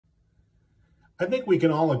I think we can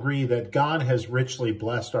all agree that God has richly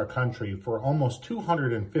blessed our country for almost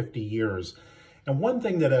 250 years. And one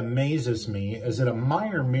thing that amazes me is that a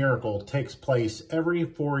minor miracle takes place every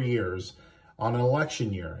 4 years on an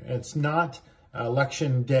election year. It's not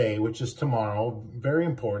election day, which is tomorrow. Very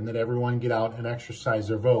important that everyone get out and exercise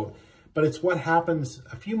their vote. But it's what happens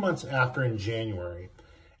a few months after in January.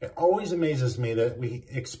 It always amazes me that we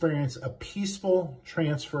experience a peaceful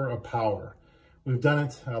transfer of power. We've done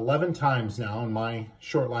it 11 times now in my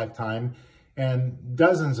short lifetime and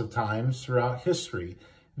dozens of times throughout history,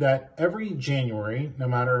 that every January, no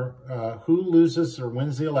matter who loses or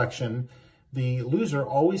wins the election, the loser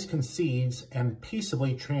always concedes and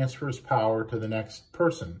peaceably transfers power to the next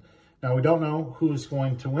person. Now, we don't know who's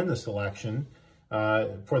going to win this election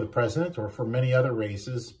for the president or for many other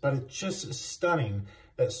races, but it just is stunning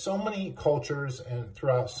that so many cultures and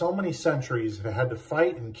throughout so many centuries have had to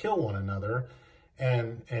fight and kill one another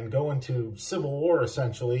and go into civil war,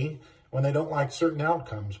 essentially, when they don't like certain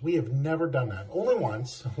outcomes. We have never done that. Only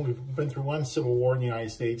once. We've been through one civil war in the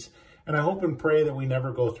United States, and I hope and pray that we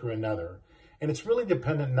never go through another. And it's really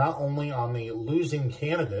dependent not only on the losing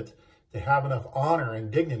candidate to have enough honor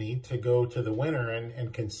and dignity to go to the winner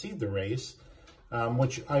and concede the race,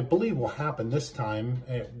 which I believe will happen this time.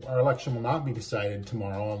 Our election will not be decided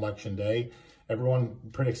tomorrow on Election Day. Everyone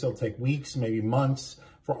predicts it'll take weeks, maybe months,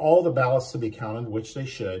 for all the ballots to be counted, which they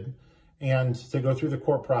should, and to go through the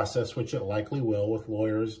court process, which it likely will with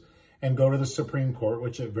lawyers, and go to the Supreme Court,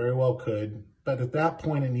 which it very well could. But at that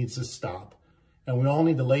point, it needs to stop. And we all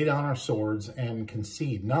need to lay down our swords and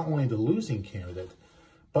concede, not only the losing candidate,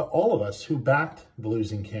 but all of us who backed the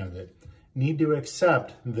losing candidate need to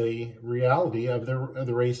accept the reality of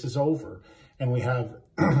the race is over. And we have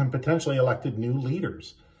potentially elected new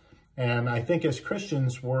leaders. And I think as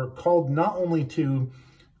Christians, we're called not only to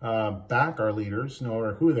back our leaders,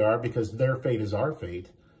 nor who they are, because their fate is our fate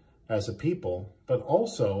as a people, but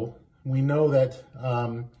also we know that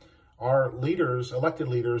our leaders, elected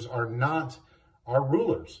leaders, are not our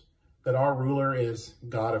rulers, that our ruler is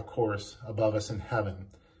God, of course, above us in heaven.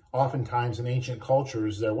 Oftentimes in ancient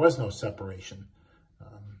cultures, there was no separation.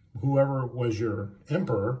 Whoever was your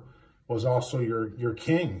emperor was also your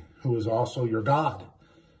king, who was also your God.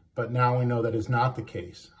 But now we know that is not the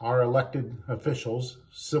case. Our elected officials,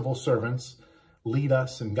 civil servants, lead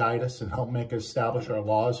us and guide us and help make us establish our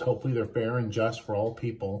laws. Hopefully they're fair and just for all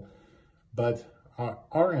people. But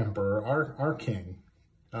our emperor, our king,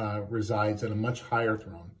 resides in a much higher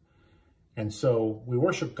throne. And so we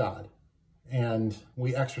worship God and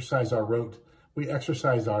we exercise our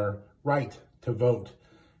right to vote.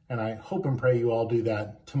 And I hope and pray you all do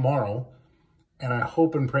that tomorrow. And I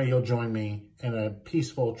hope and pray you'll join me in a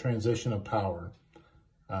peaceful transition of power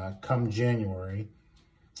come January,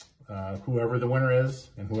 whoever the winner is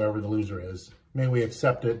and whoever the loser is. May we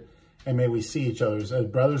accept it, and may we see each other as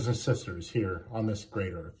brothers and sisters here on this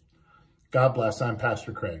great earth. God bless. I'm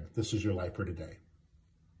Pastor Craig. This is Your Life for Today.